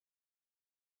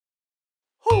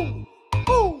Who?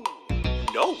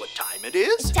 You know what time it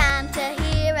is? It's time to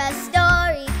hear a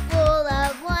story full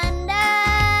of wonder.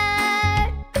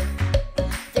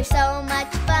 There's so much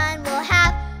fun we'll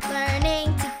have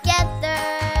learning together.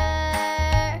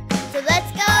 So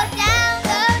let's go down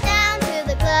to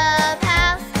the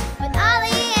clubhouse with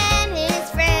Ollie and his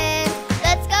friends.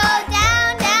 Let's go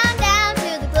down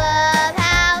to the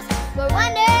clubhouse where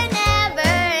wonder never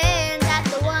ends at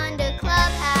the Wonder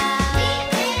Clubhouse.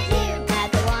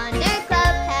 At the Wonder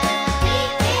Clubhouse.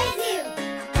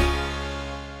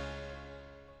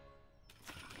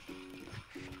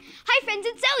 Hi friends,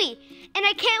 it's Zoe, and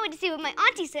I can't wait to see what my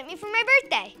auntie sent me for my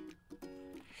birthday.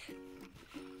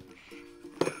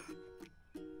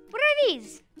 What are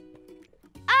these?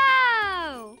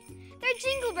 Oh, they're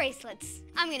jingle bracelets.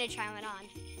 I'm gonna try one on.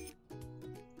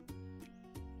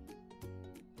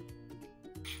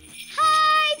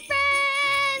 Hi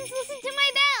friends, listen to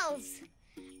my bells.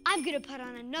 I'm gonna put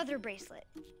on another bracelet.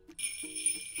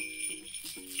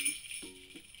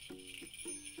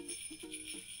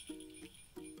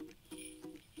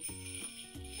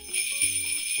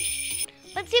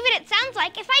 Let's see what it sounds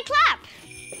like if I clap.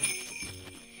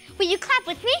 Will you clap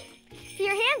with me? Put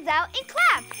your hands out and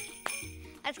clap.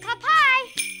 Let's clap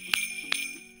high.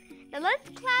 Now let's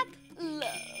clap low.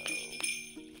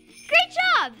 Great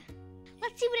job.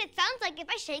 Let's see what it sounds like if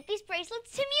I shake these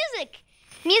bracelets to music.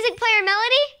 Music player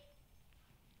melody.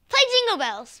 Play Jingle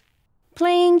Bells.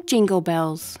 Playing Jingle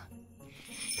Bells.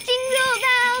 Jingle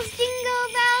bells,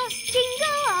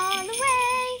 jingle all the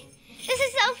way. This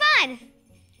is so fun.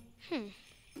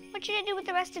 What should I do with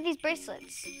the rest of these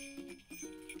bracelets?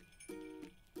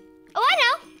 Oh, I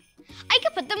know. I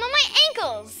could put them on my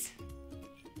ankles.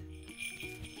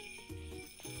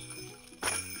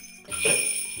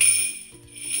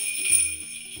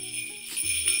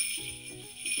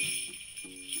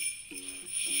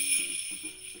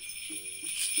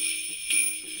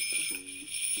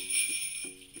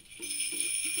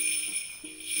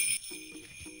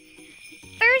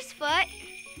 First foot.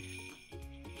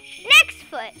 Next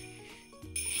foot.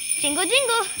 Jingle,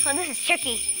 jingle. Oh, this is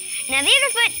tricky. Now the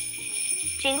other foot.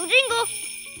 Jingle, jingle.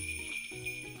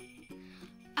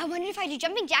 I wonder if I do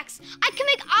jumping jacks, I can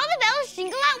make all the bells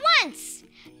jingle at once.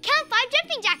 Count 5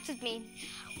 jumping jacks with me.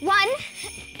 1,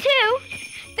 2,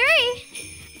 3,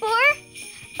 4,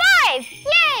 5.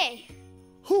 Yay!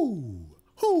 Who?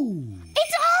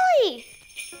 It's Ollie.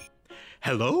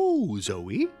 Hello,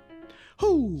 Zoe.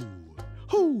 Who?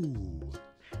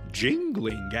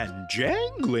 Jingling and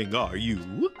jangling, are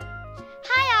you?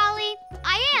 Hi, Ollie.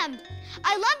 I am.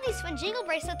 I love these fun jingle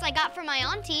bracelets I got from my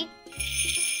auntie.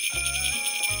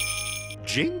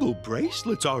 Jingle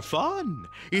bracelets are fun.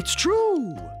 It's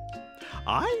true.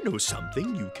 I know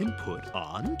something you can put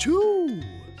on too.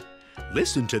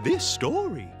 Listen to this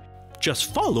story.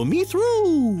 Just follow me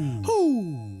through.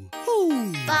 Who?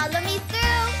 Follow me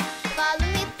through, follow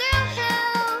me through, who?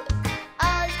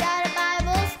 Ollie's got a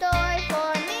Bible story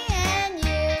for me and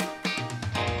you.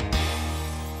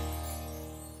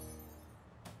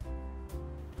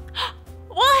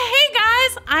 Well, hey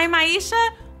guys, I'm Aisha.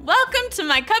 Welcome to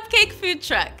my cupcake food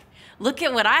truck. Look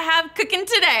at what I have cooking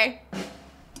today.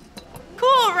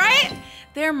 Cool, right?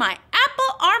 They're my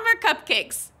apple armor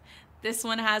cupcakes. This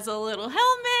one has a little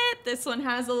helmet. This one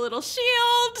has a little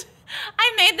shield.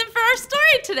 I made them for our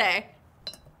story today.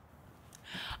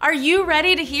 Are you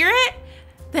ready to hear it?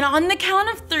 Then on the count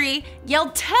of 3,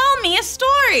 yell, "Tell me a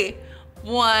story."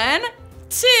 1,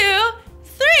 2,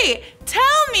 3.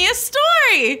 Tell me a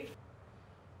story.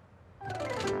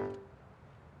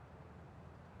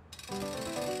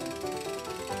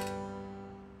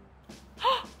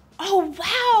 Oh,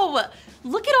 wow!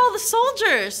 Look at all the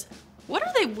soldiers. What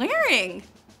are they wearing?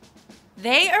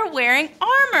 They are wearing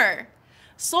armor.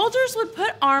 Soldiers would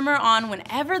put armor on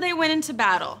whenever they went into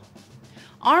battle.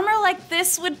 Armor like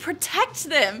this would protect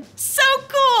them. So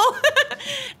cool!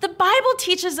 The Bible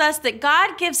teaches us that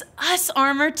God gives us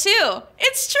armor too.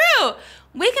 It's true.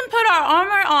 We can put our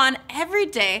armor on every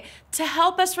day to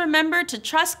help us remember to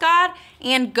trust God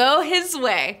and go His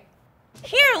way.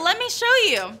 Here, let me show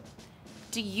you.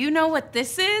 Do you know what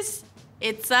this is?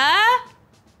 It's a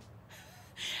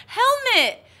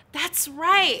helmet. That's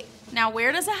right. Now,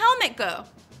 where does a helmet go?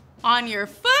 On your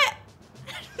foot?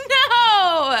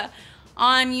 No.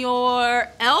 On your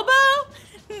elbow?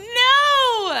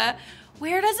 No.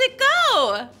 Where does it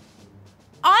go?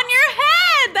 On your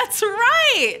head. That's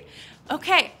right.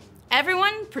 Okay,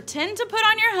 everyone pretend to put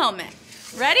on your helmet.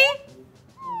 Ready?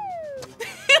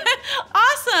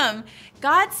 Awesome.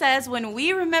 God says when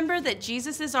we remember that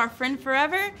Jesus is our friend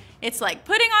forever, it's like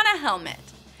putting on a helmet.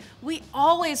 We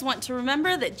always want to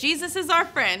remember that Jesus is our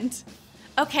friend.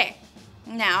 Okay,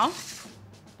 now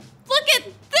look at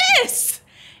this!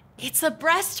 It's a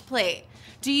breastplate.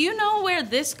 Do you know where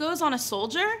this goes on a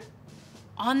soldier?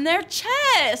 On their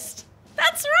chest.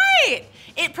 That's right!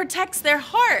 It protects their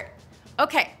heart.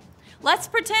 Okay, let's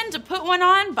pretend to put one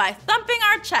on by thumping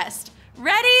our chest.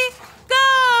 Ready?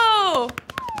 Go!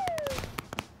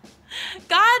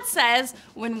 God says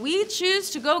when we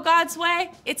choose to go God's way,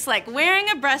 it's like wearing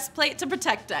a breastplate to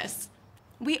protect us.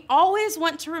 We always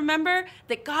want to remember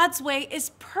that God's way is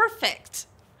perfect.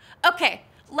 Okay,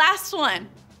 last one.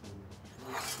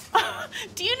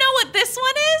 Do you know what this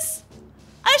one is?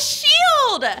 A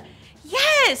shield!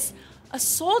 Yes! A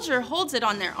soldier holds it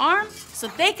on their arm so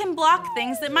they can block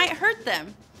things that might hurt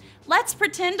them. Let's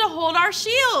pretend to hold our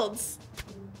shields.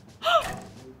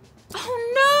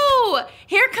 Oh no!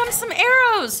 Here come some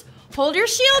arrows. Hold your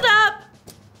shield up.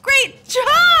 Great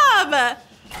job!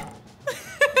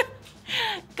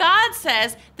 God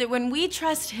says that when we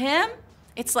trust Him,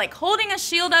 it's like holding a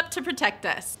shield up to protect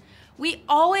us. We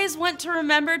always want to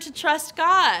remember to trust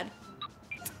God.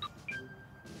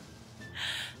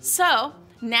 So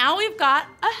now we've got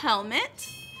a helmet,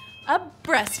 a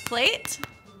breastplate,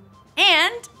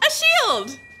 and a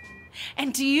shield.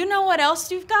 And do you know what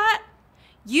else you've got?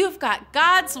 You've got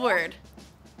God's Word,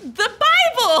 the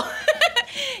Bible.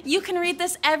 You can read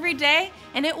this every day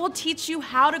and it will teach you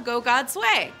how to go God's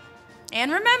way.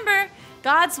 And remember,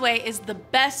 God's way is the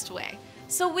best way,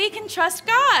 so we can trust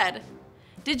God.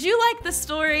 Did you like the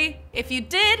story? If you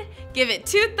did, give it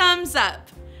 2 thumbs up.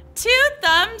 2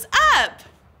 thumbs up.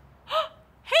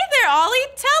 Hey there, Ollie,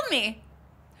 tell me,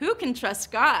 who can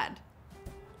trust God?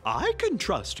 I can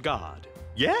trust God.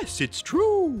 Yes, it's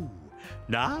true.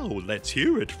 Now let's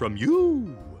hear it from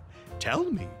you. Tell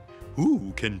me,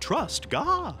 who can trust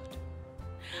God?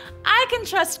 I can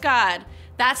trust God.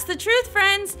 That's the truth,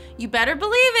 friends. You better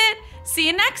believe it. See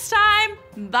you next time.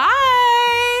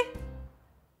 Bye.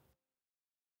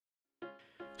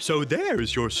 So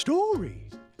there's your story,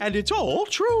 and it's all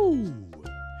true.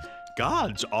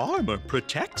 God's armor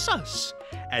protects us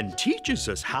and teaches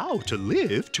us how to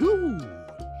live too.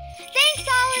 Thanks,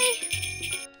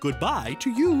 Ollie. Goodbye to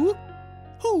you.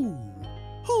 Hoo,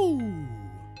 hoo.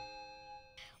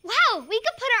 Wow, we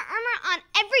could put our armor on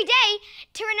every day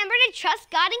to remember to trust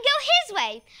God and go His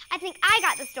way. I think I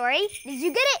got the story. Did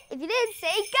you get it? If you did, say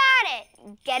got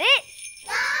it. Get it?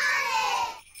 Got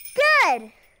it!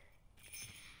 Good.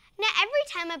 Now every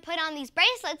time I put on these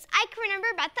bracelets, I can remember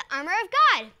about the armor of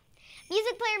God.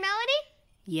 Music player Melody,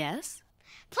 Yes.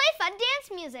 play fun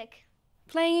dance music.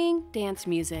 Playing dance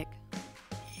music.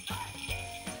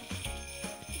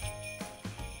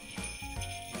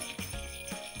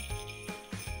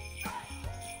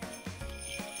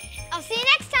 I'll see you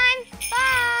next time.